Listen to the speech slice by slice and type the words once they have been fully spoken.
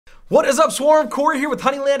What is up, Swarm? Corey here with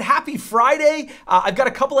Honeyland. Happy Friday. I've got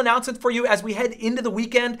a couple announcements for you as we head into the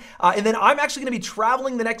weekend. And then I'm actually going to be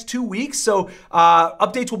traveling the next 2 weeks. So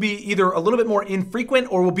updates will be either a little bit more infrequent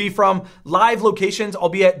or will be from live locations. I'll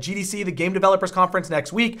be at GDC, the Game Developers Conference,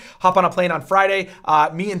 next week. Hop on a plane on Friday.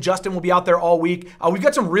 Me and Justin will be out there all week. We've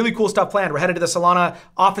got some really cool stuff planned. We're headed to the Solana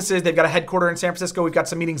offices. They've got a headquarter in San Francisco. We've got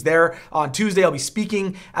some meetings there. On Tuesday, I'll be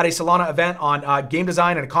speaking at a Solana event on game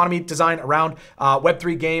design and economy design around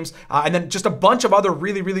Web3 games. And then just a bunch of other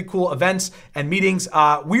really, really cool events and meetings.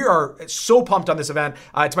 We are so pumped on this event.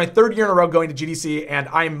 It's my third year in a row going to GDC, and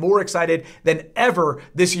I'm more excited than ever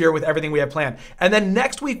this year with everything we have planned. And then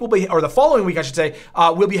next week, or the following week, I should say,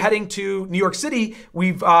 we'll be heading to New York City.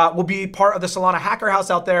 We'll be part of the Solana Hacker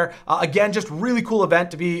House out there. Again, just really cool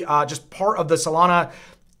event to be just part of the Solana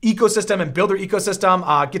ecosystem and builder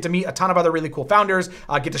ecosystem, get to meet a ton of other really cool founders,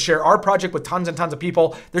 get to share our project with tons and tons of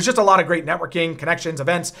people. There's just a lot of great networking, connections,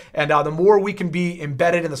 events, and the more we can be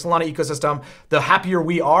embedded in the Solana ecosystem, the happier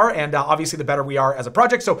we are, and obviously the better we are as a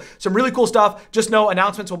project. So some really cool stuff. Just know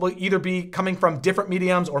announcements will either be coming from different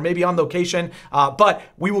mediums or maybe on location, but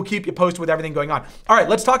we will keep you posted with everything going on. All right,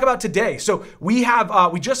 let's talk about today. So we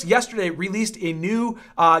just yesterday released a new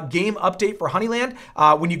game update for Honeyland.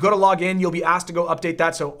 When you go to log in, you'll be asked to go update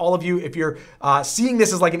that. So all of you, if you're seeing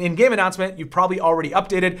this as like an in-game announcement, you've probably already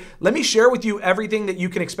updated. Let me share with you everything that you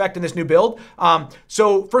can expect in this new build.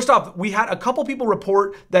 So first off, we had a couple people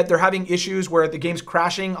report that they're having issues where the game's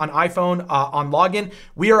crashing on iPhone on login.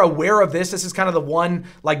 We are aware of this. This is kind of the one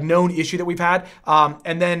like known issue that we've had.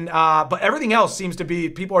 But everything else seems to be,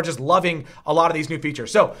 people are just loving a lot of these new features.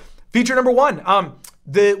 So feature number one,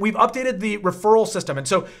 we've updated the referral system. And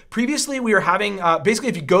so previously we were having, basically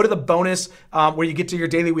if you go to the bonus where you get to your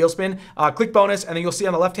daily wheel spin, click bonus, and then you'll see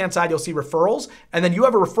on the left-hand side, you'll see referrals. And then you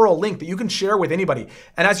have a referral link that you can share with anybody.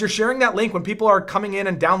 And as you're sharing that link, when people are coming in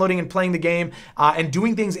and downloading and playing the game and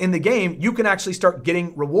doing things in the game, you can actually start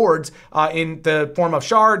getting rewards in the form of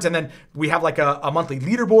shards. And then we have like a monthly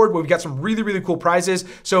leaderboard where we've got some really, really cool prizes.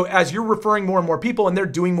 So as you're referring more and more people and they're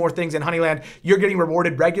doing more things in Honeyland, you're getting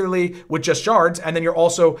rewarded regularly with just shards. And then you're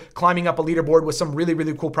also climbing up a leaderboard with some really,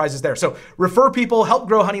 really cool prizes there. So refer people, help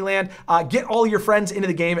grow Honeyland, get all your friends into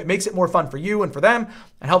the game. It makes it more fun for you and for them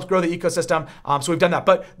and helps grow the ecosystem. So we've done that.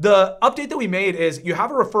 But the update that we made is you have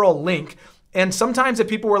a referral link. And sometimes if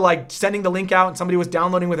people were like sending the link out and somebody was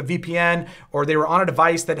downloading with a VPN or they were on a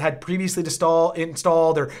device that had previously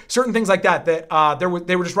installed or certain things like that, they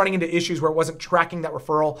were just running into issues where it wasn't tracking that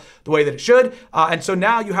referral the way that it should. And so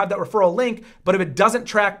now you have that referral link, but if it doesn't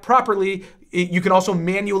track properly, you can also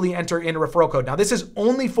manually enter in a referral code. Now, this is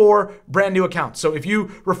only for brand new accounts. So if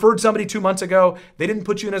you referred somebody 2 months ago, they didn't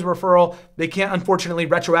put you in as a referral, they can't unfortunately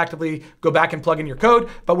retroactively go back and plug in your code,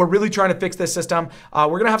 but we're really trying to fix this system.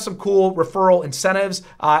 We're gonna have some cool referral incentives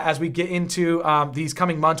as we get into these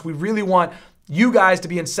coming months. We really want you guys to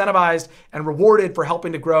be incentivized and rewarded for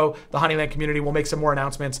helping to grow the Honeyland community. We'll make some more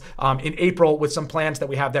announcements in April with some plans that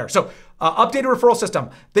we have there. So updated referral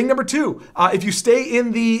system. Thing number two, if you stay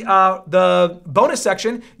in the bonus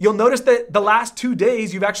section, you'll notice that the last 2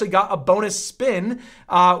 days, you've actually got a bonus spin,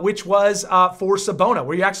 which was for Sabona,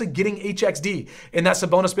 where you're actually getting HXD in that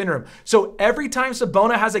Sabona spin room. So every time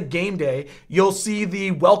Sabona has a game day, you'll see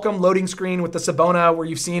the welcome loading screen with the Sabona where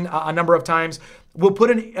you've seen a number of times. We'll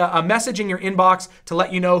put a message in your inbox to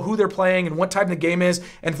let you know who they're playing and what time the game is.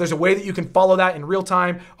 And if there's a way that you can follow that in real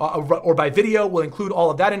time or by video, we'll include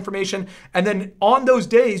all of that information. And then on those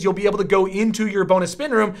days, you'll be able to go into your bonus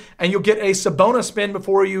spin room and you'll get a Sabona spin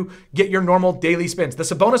before you get your normal daily spins. The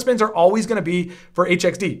Sabona spins are always going to be for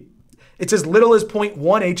HXD. It's as little as 0.1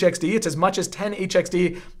 HXD. It's as much as 10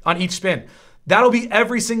 HXD on each spin. That'll be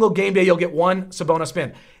every single game day. You'll get one Sabona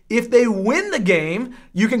spin. If they win the game,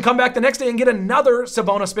 you can come back the next day and get another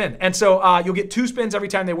Sabona spin. And so you'll get 2 spins every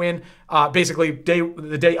time they win, basically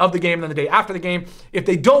the day of the game and then the day after the game. If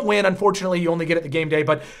they don't win, unfortunately, you only get it the game day.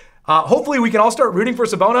 But hopefully we can all start rooting for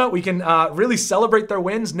Sabona. We can really celebrate their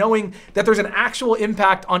wins, knowing that there's an actual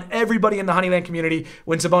impact on everybody in the Honeyland community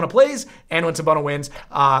when Sabona plays and when Sabona wins.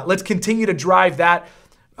 Let's continue to drive that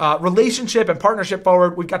relationship and partnership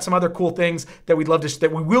forward. We've got some other cool things that we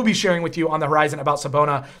will be sharing with you on the horizon about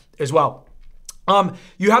Sabona as well.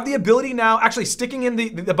 You have the ability now, actually sticking in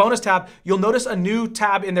the bonus tab, you'll notice a new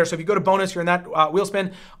tab in there. So if you go to bonus, you're in that wheel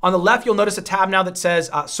spin. On the left, you'll notice a tab now that says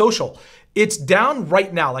social. It's down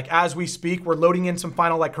right now, like as we speak. We're loading in some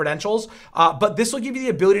final like credentials, but this will give you the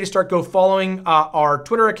ability to start following our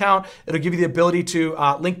Twitter account. It'll give you the ability to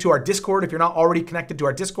link to our Discord if you're not already connected to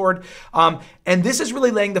our Discord. And this is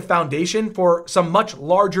really laying the foundation for some much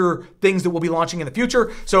larger things that we'll be launching in the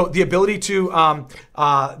future. So the ability to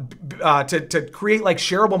create like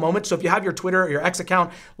shareable moments. So if you have your Twitter or your X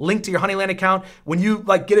account linked to your Honeyland account, when you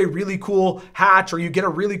like get a really cool hatch or you get a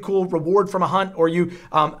really cool reward from a hunt, or you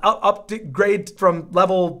upgrade from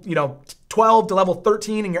level 12 to level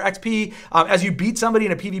 13 in your XP, as you beat somebody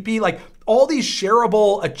in a PvP, like all these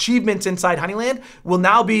shareable achievements inside Honeyland will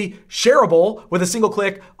now be shareable with a single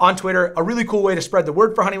click on Twitter. A really cool way to spread the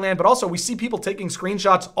word for Honeyland, but also we see people taking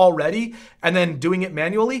screenshots already and then doing it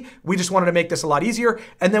manually. We just wanted to make this a lot easier.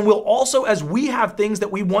 And then we'll also, as we have things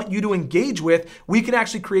that we want you to engage with, we can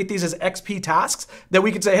actually create these as XP tasks that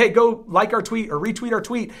we can say, hey, go like our tweet or retweet our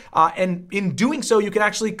tweet. And in doing so, you can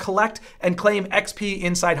actually collect and claim XP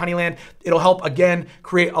inside Honeyland. It'll help, again,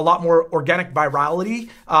 create a lot more organic virality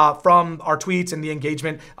from our tweets and the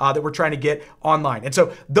engagement that we're trying to get online. And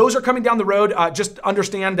so those are coming down the road. Just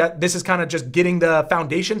understand that this is kind of just getting the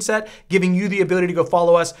foundation set, giving you the ability to go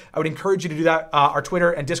follow us. I would encourage you to do that. Our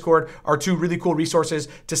Twitter and Discord are two really cool resources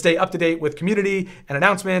to stay up to date with community and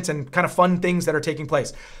announcements and kind of fun things that are taking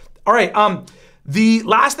place. All right. The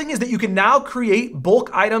last thing is that you can now create bulk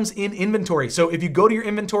items in inventory. So if you go to your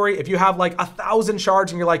inventory, if you have like 1,000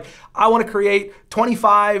 shards and you're like, I want to create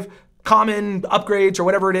 25 common upgrades or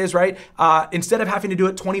whatever it is, right? Instead of having to do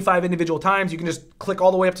it 25 individual times, you can just click all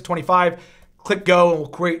the way up to 25, click go, and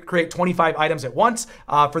we'll create 25 items at once.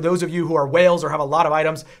 For those of you who are whales or have a lot of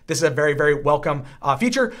items, this is a very, very welcome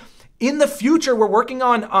feature. In the future, we're working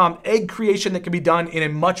on egg creation that can be done in a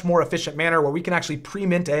much more efficient manner where we can actually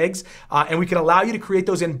pre-mint eggs and we can allow you to create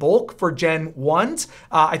those in bulk for Gen 1s.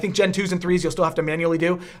 I think Gen 2s and 3s you'll still have to manually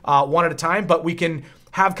do one at a time, but we can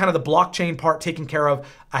have kind of the blockchain part taken care of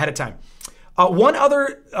ahead of time. One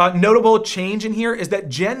other notable change in here is that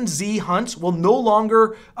Gen Z hunts will no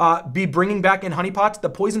longer be bringing back in honeypots the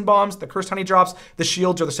poison bombs, the cursed honey drops, the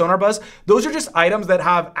shields, or the sonar buzz. Those are just items that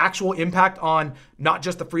have actual impact on not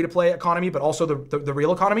just the free-to-play economy, but also the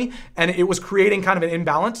real economy. And it was creating kind of an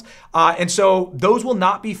imbalance. And so those will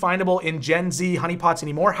not be findable in Gen Z honeypots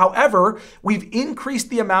anymore. However, we've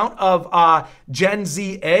increased the amount of Gen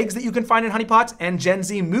Z eggs that you can find in honeypots and Gen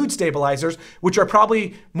Z mood stabilizers, which are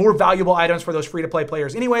probably more valuable items for those free-to-play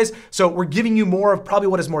players anyways. So we're giving you more of probably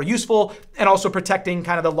what is more useful and also protecting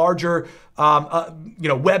kind of the larger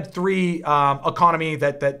Web3 economy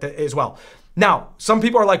that as well. Now, some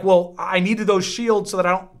people are like, well, I needed those shields so that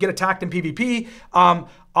I don't get attacked in PvP.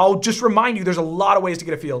 I'll just remind you, there's a lot of ways to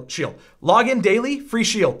get a shield. Log in daily, free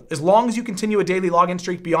shield. As long as you continue a daily login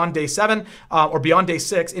streak beyond day 7 or beyond day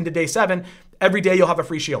 6 into day 7, every day you'll have a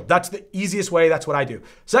free shield. That's the easiest way. That's what I do.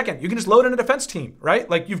 Second, you can just load in a defense team, right?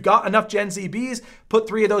 Like you've got enough Gen Z Bs, put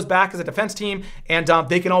 3 of those back as a defense team, and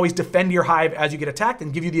they can always defend your hive as you get attacked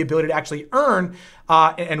and give you the ability to actually earn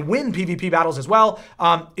and win PvP battles as well.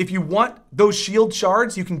 If you want those shield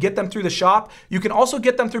shards, you can get them through the shop. You can also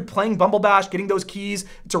get them through playing Bumble Bash, getting those keys.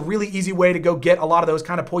 It's a really easy way to go get a lot of those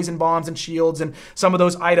kind of poison bombs and shields and some of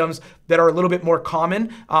those items that are a little bit more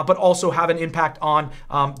common, but also have an impact on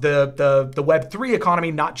the Web3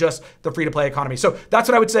 economy, not just the free-to-play economy. So that's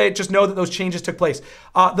what I would say. Just know that those changes took place.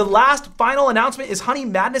 The last final announcement is Honey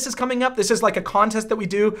Madness is coming up. This is like a contest that we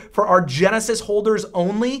do for our Genesis holders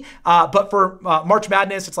only, but for March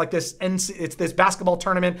Madness, it's like this basketball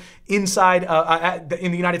tournament inside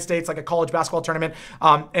in the United States, like a college basketball tournament,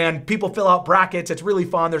 and people fill out brackets. It's really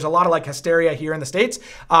fun. There's a lot of like hysteria here in the States.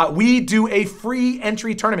 We do a free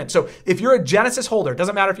entry tournament. So if you're a Genesis holder,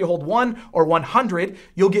 doesn't matter if you hold 1 or 100,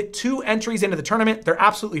 you'll get 2 entries into the tournament. They're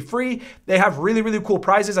absolutely free. They have really, really cool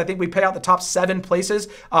prizes. I think we pay out the top 7 places.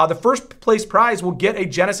 The first place prize will get a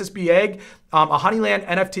Genesis B egg, a Honeyland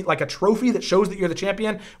NFT, like a trophy that shows that you're the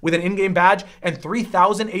champion with an in-game badge, and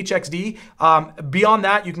 3,000 HXD. Beyond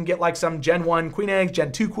that, you can get like some Gen 1 queen eggs,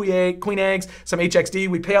 Gen 2 queen eggs, some HXD.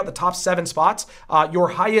 We pay out the top 7 spots. Your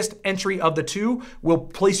highest entry of the 2 will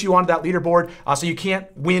place you onto that leaderboard, so you can't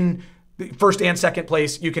win first and second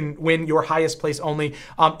place. You can win your highest place only.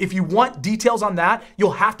 If you want details on that,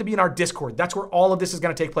 you'll have to be in our Discord. That's where all of this is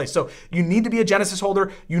going to take place. So you need to be a Genesis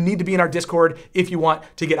holder. You need to be in our Discord if you want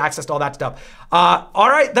to get access to all that stuff. All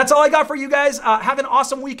right, that's all I got for you guys. Have an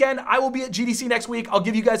awesome weekend. I will be at GDC next week. I'll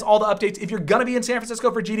give you guys all the updates. If you're going to be in San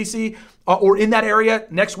Francisco for GDC or in that area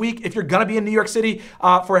next week, if you're going to be in New York City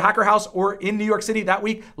for Hacker House or in New York City that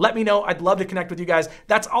week, let me know. I'd love to connect with you guys.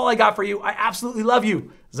 That's all I got for you. I absolutely love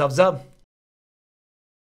you. Zub, zub.